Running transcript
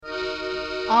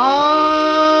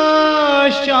आशाओं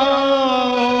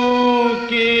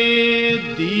के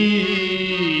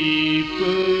दीप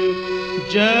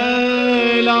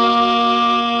जला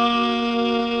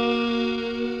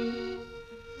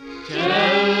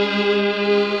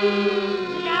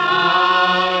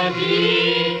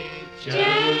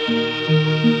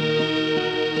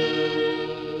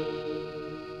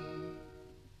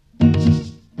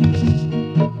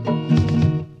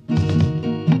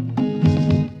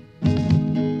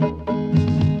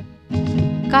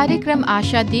कार्यक्रम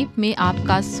आशादीप में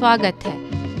आपका स्वागत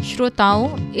है। श्रोताओं,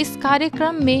 इस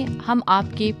कार्यक्रम में हम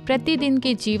आपके प्रतिदिन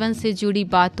के जीवन से जुड़ी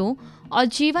बातों और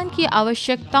जीवन की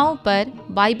आवश्यकताओं पर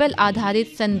बाइबल आधारित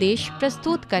संदेश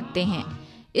प्रस्तुत करते हैं।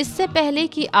 इससे पहले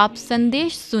कि आप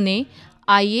संदेश सुने,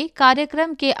 आइए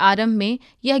कार्यक्रम के आरंभ में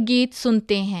यह गीत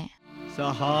सुनते हैं।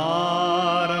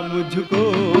 सहारा मुझको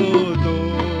दो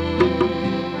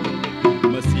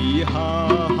मसीहा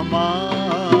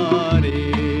हमारे,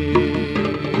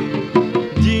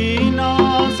 जीना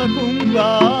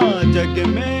सकूंगा जग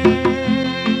में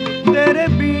तेरे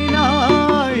बिना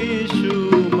यीशु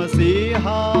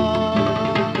मसीहा।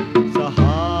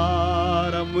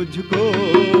 सहारा मुझको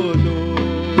दो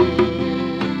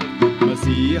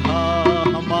मसीहा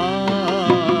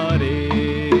हमारे।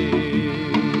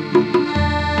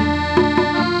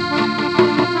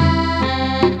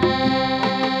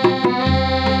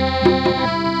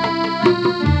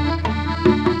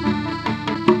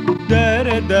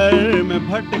 दर में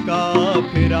भटका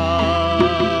फिरा,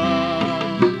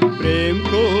 प्रेम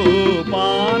को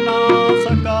पाना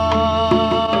सका,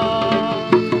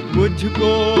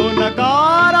 मुझको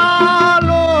नकारा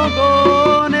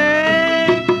लोगों ने,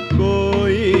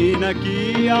 कोई न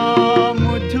किया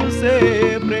मुझसे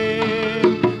प्रेम,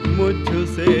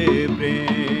 मुझसे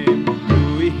प्रेम। तू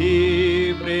ही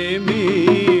प्रेमी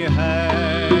है,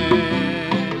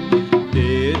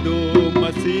 दे दो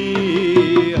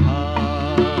मसीहा।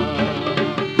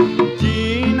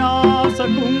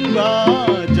 सकूंगा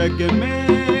जग में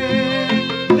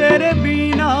तेरे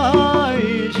बिना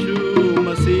यीशु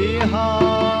मसीहा।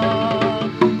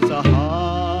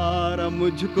 सहारा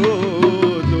मुझको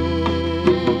दो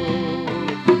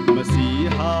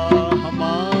मसीहा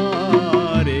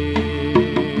हमारे।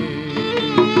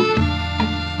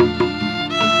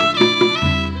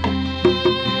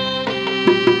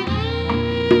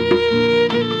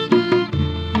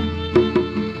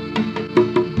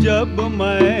 जब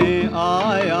मैं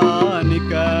आया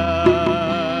निकट,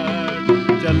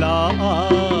 चला आ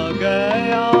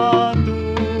गया तू,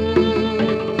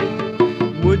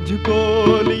 मुझको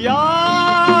लिया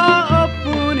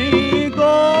अपनी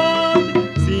गोद,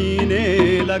 सीने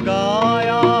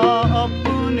लगाया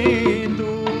अपनी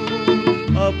तू,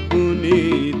 अपनी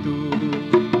तू।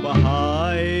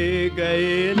 बहाए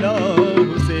गए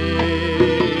लहू से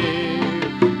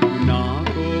गुनाह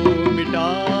को मिटा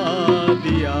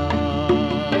दिया,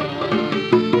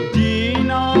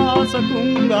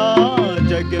 सकूंगा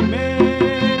जग में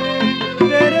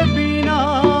तेरे बिना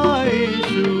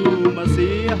यीशु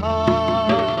मसीहा।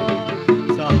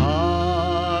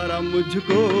 सहारा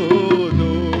मुझको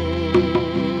दो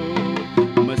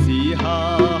मसीहा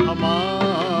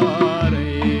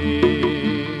हमारे,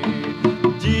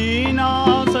 जीना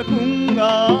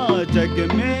सकूंगा जग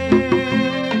में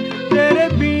तेरे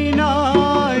बिना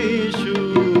यीशु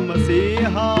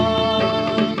मसीहा।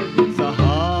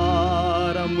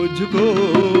 मुझको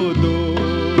दो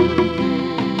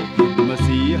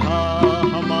मसीहा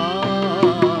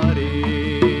हमारे,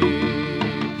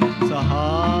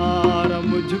 सहारा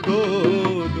मुझको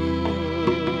दो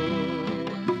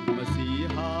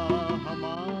मसीहा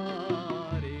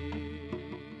हमारे।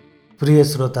 प्रिय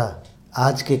श्रोता,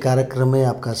 आज के कार्यक्रम में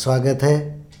आपका स्वागत है।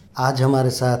 आज हमारे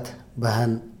साथ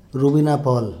बहन रूबीना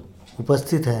पॉल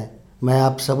उपस्थित हैं। मैं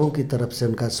आप सबों की तरफ से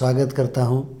उनका स्वागत करता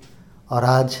हूं और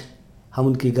आज हम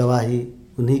उनकी गवाही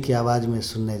उन्हीं की आवाज़ में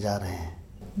सुनने जा रहे हैं।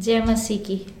 जय मसीह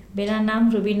की। मेरा नाम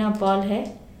रूबीना पॉल है।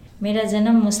 मेरा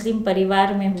जन्म मुस्लिम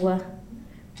परिवार में हुआ।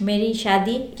 मेरी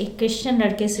शादी एक क्रिश्चियन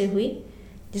लड़के से हुई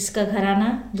जिसका घराना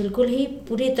बिल्कुल ही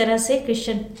पूरी तरह से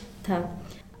क्रिश्चियन था।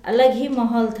 अलग ही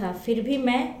माहौल था, फिर भी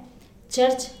मैं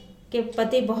चर्च के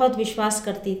प्रति बहुत विश्वास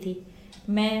करती थी।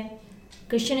 मैं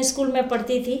क्रिश्चियन स्कूल में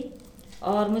पढ़ती थी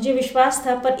और मुझे विश्वास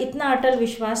था, पर इतना अटल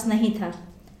विश्वास नहीं था।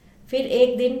 फिर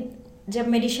एक दिन जब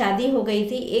मेरी शादी हो गई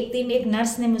थी, एक दिन एक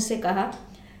नर्स ने मुझसे कहा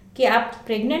कि आप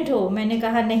प्रेग्नेंट हो। मैंने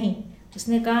कहा नहीं।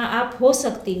 उसने कहा आप हो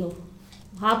सकती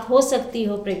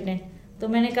हो प्रेग्नेंट। तो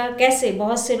मैंने कहा कैसे,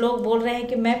 बहुत से लोग बोल रहे हैं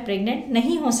कि मैं प्रेग्नेंट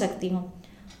नहीं हो सकती हूँ।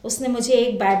 उसने मुझे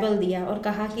एक बाइबल दिया और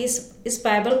कहा कि इस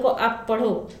बाइबल को आप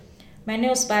पढ़ो मैंने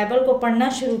उस बाइबल को पढ़ना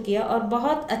शुरू किया और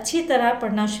बहुत अच्छी तरह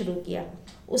पढ़ना शुरू किया।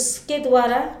 उसके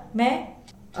द्वारा मैं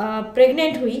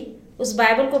प्रेग्नेंट हुई। उस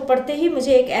बाइबल को पढ़ते ही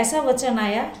मुझे एक ऐसा वचन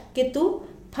आया कि तू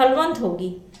फलवंत होगी।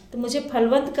 तो मुझे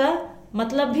फलवंत का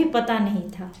मतलब भी पता नहीं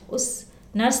था। उस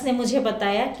नर्स ने मुझे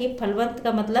बताया कि फलवंत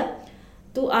का मतलब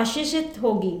तू आशीषित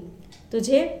होगी,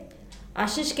 तुझे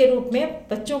आशीष के रूप में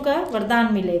बच्चों का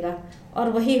वरदान मिलेगा। और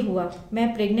वही हुआ,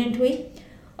 मैं प्रेग्नेंट हुई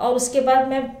और उसके बाद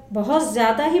मैं बहुत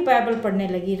ज़्यादा ही बाइबल पढ़ने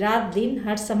लगी। रात दिन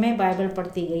हर समय बाइबल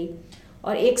पढ़ती गई।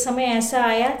 और एक समय ऐसा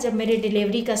आया जब मेरे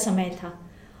डिलीवरी का समय था,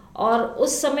 और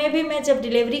उस समय भी मैं जब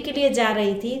डिलीवरी के लिए जा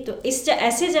रही थी तो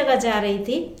ऐसे जगह जा रही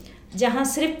थी जहाँ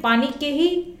सिर्फ पानी के ही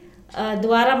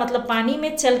द्वारा, मतलब पानी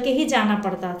में चल के ही जाना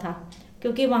पड़ता था,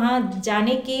 क्योंकि वहाँ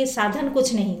जाने के साधन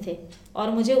कुछ नहीं थे और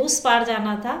मुझे उस पार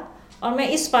जाना था और मैं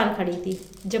इस पार खड़ी थी।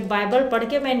 जब बाइबल पढ़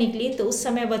के मैं निकली तो उस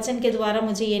समय वचन के द्वारा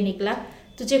मुझे ये निकला,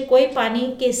 तुझे कोई पानी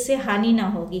के इससे हानि ना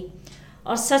होगी।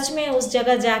 और सच में उस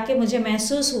जगह जाके मुझे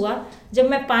महसूस हुआ, जब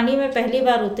मैं पानी में पहली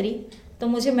बार उतरी तो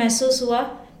मुझे महसूस हुआ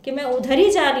कि मैं उधर ही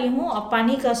जा रही हूँ और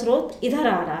पानी का स्रोत इधर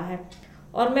आ रहा है।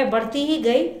 और मैं बढ़ती ही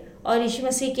गई और यीशु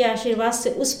मसीह के आशीर्वाद से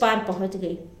उस पार पहुँच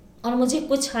गई और मुझे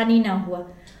कुछ हानि ना हुआ।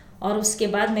 और उसके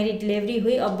बाद मेरी डिलीवरी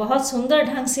हुई और बहुत सुंदर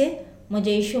ढंग से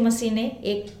मुझे यीशु मसीह ने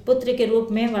एक पुत्र के रूप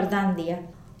में वरदान दिया।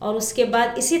 और उसके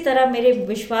बाद इसी तरह मेरे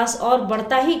विश्वास और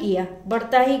बढ़ता ही गया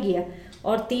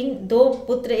और 2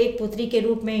 पुत्र 1 पुत्री के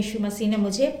रूप में यीशु मसीह ने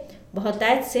मुझे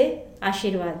बहुतायत से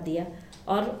आशीर्वाद दिया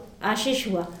और आशीष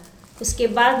हुआ। उसके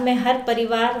बाद मैं हर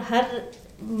परिवार, हर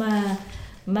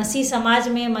मसीह समाज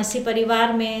में, मसीह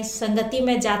परिवार में, संगति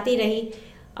में जाती रही।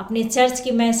 अपने चर्च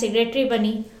की मैं सेक्रेटरी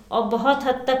बनी और बहुत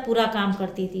हद तक पूरा काम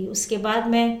करती थी। उसके बाद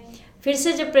मैं फिर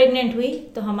से जब प्रेग्नेंट हुई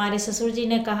तो हमारे ससुर जी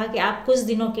ने कहा कि आप कुछ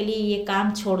दिनों के लिए ये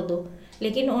काम छोड़ दो,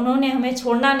 लेकिन उन्होंने हमें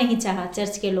छोड़ना नहीं चाहा,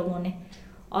 चर्च के लोगों ने।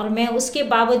 और मैं उसके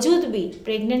बावजूद भी,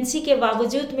 प्रेगनेंसी के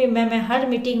बावजूद भी मैं हर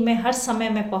मीटिंग में, हर समय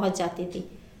में पहुंच जाती थी।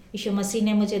 यीशु मसीह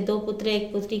ने मुझे 2 पुत्र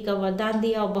 1 पुत्री का वरदान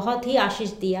दिया और बहुत ही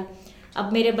आशीष दिया।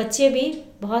 अब मेरे बच्चे भी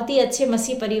बहुत ही अच्छे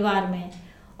मसीह परिवार में हैं।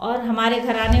 और हमारे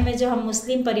घराने में जो हम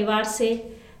मुस्लिम परिवार से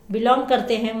बिलोंग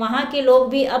करते हैं, वहाँ के लोग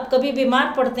भी अब कभी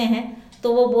बीमार पड़ते हैं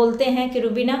तो वो बोलते हैं कि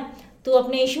रुबीना, तू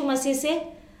अपने यीशु मसीह से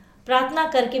प्रार्थना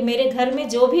करके मेरे घर में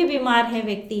जो भी बीमार है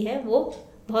व्यक्ति है वो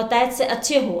बहुतायत से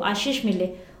अच्छे हो, आशीष मिले।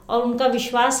 और उनका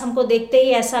विश्वास हमको देखते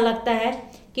ही ऐसा लगता है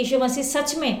कि यीशु मसीह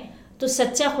सच में तू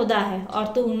सच्चा खुदा है और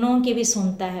तू उन लोगों की भी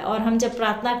सुनता है। और हम जब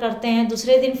प्रार्थना करते हैं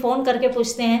दूसरे दिन फ़ोन करके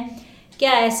पूछते हैं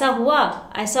क्या ऐसा हुआ,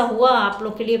 आप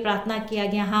लोग के लिए प्रार्थना किया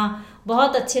गया, हाँ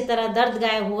बहुत अच्छे तरह दर्द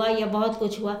गायब हुआ या बहुत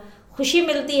कुछ हुआ। खुशी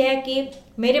मिलती है कि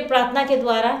मेरे प्रार्थना के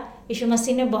द्वारा यीशु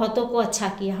मसीह ने बहुतों को अच्छा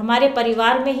किया। हमारे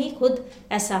परिवार में ही खुद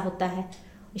ऐसा होता है।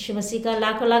 यीशु मसीह का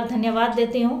लाखों लाख धन्यवाद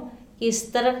देती हूँ कि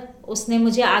इस तरह उसने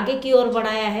मुझे आगे की ओर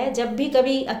बढ़ाया है। जब भी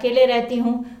कभी अकेले रहती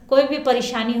हूँ, कोई भी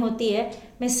परेशानी होती है,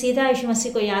 मैं सीधा यीशु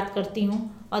मसीह को याद करती हूँ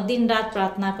और दिन रात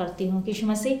प्रार्थना करती हूँ कि यीशु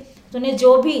मसीह तूने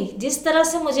जो भी जिस तरह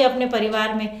से मुझे अपने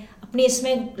परिवार में, अपनी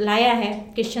इसमें लाया है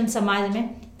क्रिश्चियन समाज में,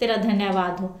 तेरा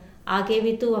धन्यवाद हो। आगे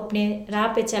भी तू अपने राह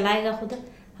पे चलाएगा खुदा,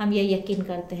 हम ये यकीन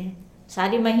करते हैं।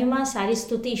 सारी महिमा, सारी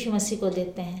स्तुति यीशु मसीह को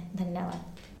देते हैं। धन्यवाद।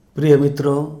 प्रिय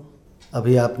मित्रों,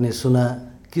 अभी आपने सुना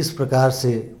किस प्रकार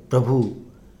से प्रभु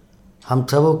हम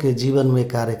सबों के जीवन में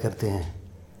कार्य करते हैं।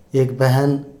 एक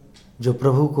बहन जो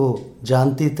प्रभु को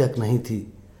जानती तक नहीं थी,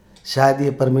 शायद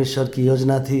ये परमेश्वर की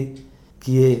योजना थी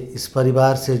कि ये इस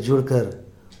परिवार से जुड़कर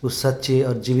उस सच्चे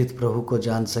और जीवित प्रभु को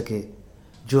जान सके,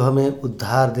 जो हमें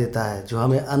उद्धार देता है, जो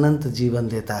हमें अनंत जीवन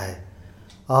देता है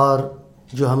और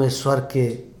जो हमें स्वर्ग के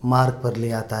मार्ग पर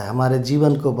ले आता है, हमारे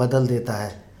जीवन को बदल देता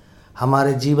है,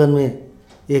 हमारे जीवन में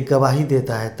एक गवाही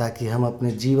देता है ताकि हम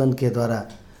अपने जीवन के द्वारा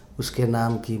उसके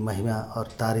नाम की महिमा और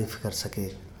तारीफ कर सके।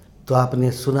 तो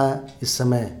आपने सुना इस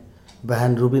समय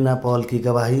बहन रुबीना पॉल की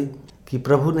गवाही कि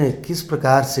प्रभु ने किस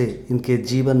प्रकार से इनके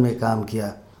जीवन में काम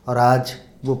किया और आज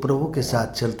वो प्रभु के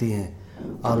साथ चलती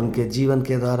हैं और उनके जीवन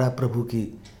के द्वारा प्रभु की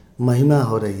महिमा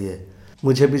हो रही है।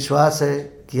 मुझे विश्वास है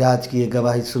कि आज की ये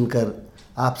गवाही सुनकर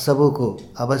आप सबों को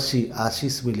अवश्य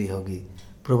आशीष मिली होगी।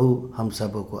 प्रभु हम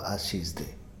सबों को आशीष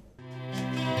दे।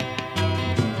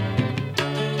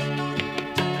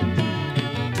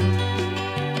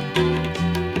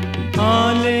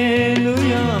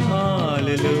 हालेलुया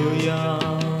हालेलुया,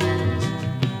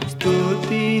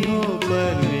 स्तुति हो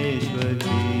परमेश्वर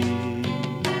की।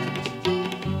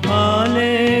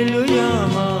 हालेलुया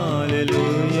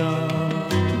हालेलुया,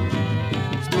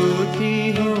 स्तुति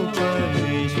हो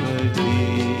परमेश्वर की।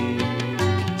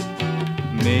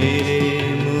 मेरे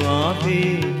मुआफी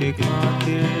के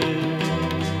खातिर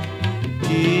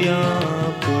किया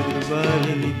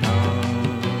बलिदान।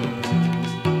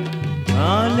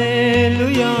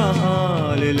 हालेलुया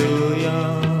हालेलुया,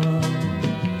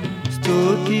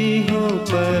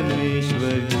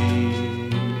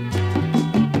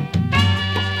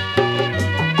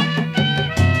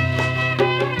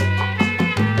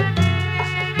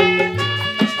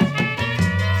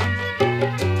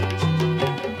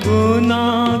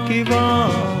 की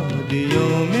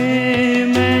वादियों में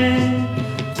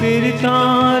मैं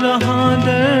फिरता रहा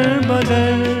दर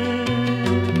बदर,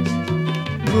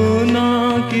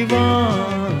 गुनाह की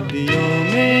वादियों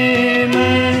में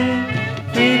मैं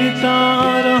फिरता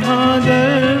रहा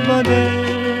दर बदर।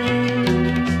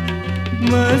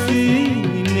 मसीह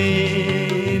ने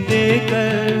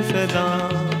देकर सदा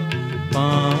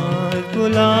पास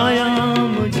बुलाया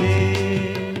मुझे।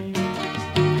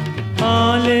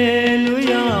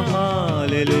 हालेलुया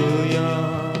हालेलुया,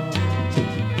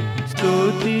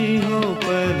 स्तुति हो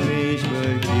परमेश्वर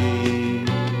की।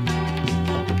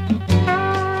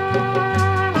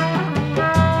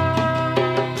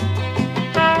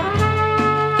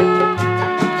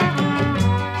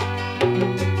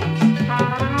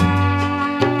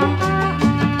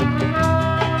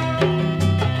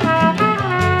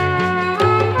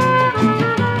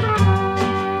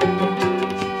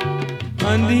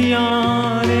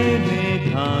 अंधियारे में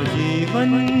था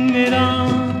जीवन मेरा,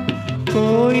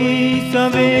 कोई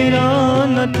सवेरा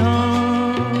न था।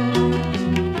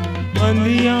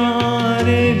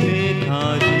 अंधियारे में था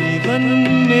जीवन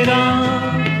मेरा,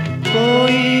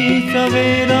 कोई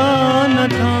सवेरा न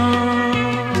था।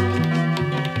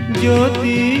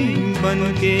 ज्योति बन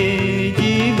के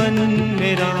जीवन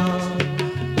मेरा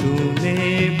तूने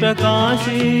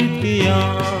प्रकाशित किया।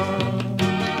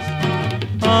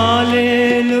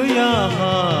 हालेलुया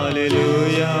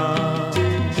हालेलुया,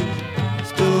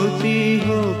 स्तुति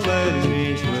हो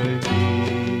परमेश्वर की।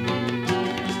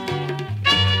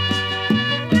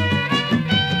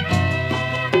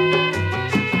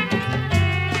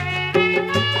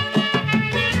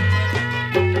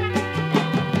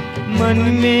 मन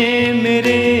में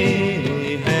मेरे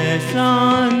है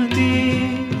शांति,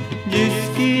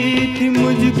 जिसकी थी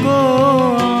मुझको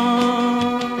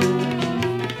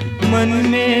मन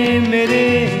में मेरे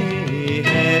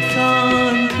है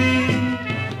शांति,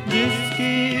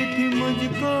 जिसकी थी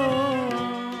मुझको।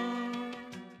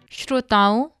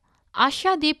 श्रोताओं,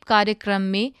 आशादीप कार्यक्रम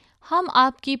में हम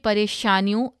आपकी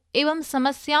परेशानियों एवं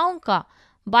समस्याओं का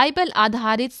बाइबल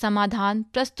आधारित समाधान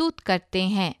प्रस्तुत करते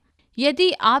हैं।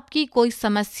 यदि आपकी कोई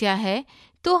समस्या है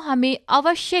तो हमें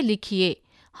अवश्य लिखिए।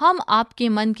 हम आपके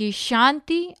मन की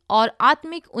शांति और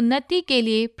आत्मिक उन्नति के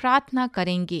लिए प्रार्थना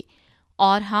करेंगे।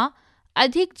 और हाँ,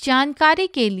 अधिक जानकारी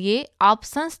के लिए आप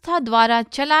संस्था द्वारा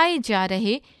चलाए जा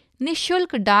रहे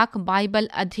निःशुल्क डाक बाइबल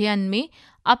अध्ययन में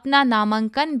अपना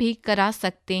नामांकन भी करा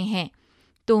सकते हैं।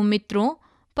 तो मित्रों,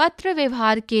 पत्र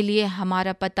व्यवहार के लिए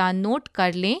हमारा पता नोट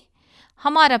कर लें।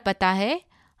 हमारा पता है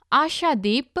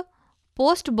Ashadeep,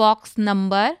 post box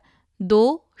number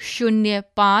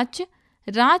 205,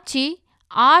 Ranchi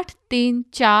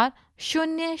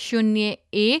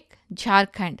 834001,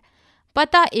 Jharkhand.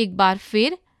 पता एक बार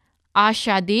फिर,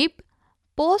 Ashadeep,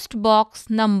 post box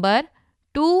number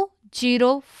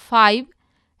 205,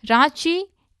 Ranchi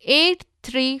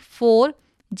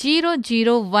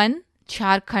 834001,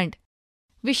 Jharkhand.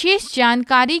 विशेष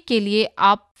जानकारी के लिए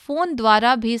आप फ़ोन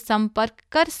द्वारा भी संपर्क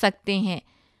कर सकते हैं।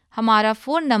 हमारा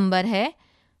फ़ोन नंबर है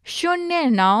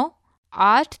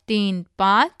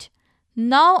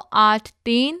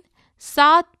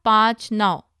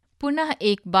 09835983 पुनः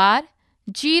एक बार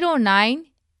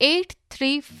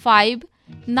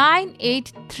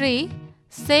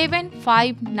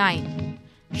 09835983759।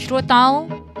 श्रोताओं,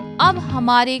 अब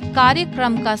हमारे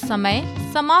कार्यक्रम का समय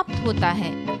समाप्त होता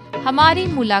है। हमारी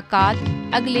मुलाकात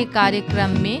अगले कार्यक्रम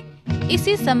में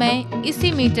इसी समय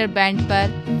इसी मीटर बैंड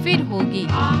पर फिर होगी।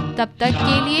 तब तक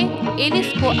के लिए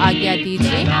एलिस को आज्ञा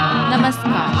दीजिए।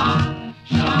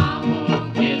 नमस्कार।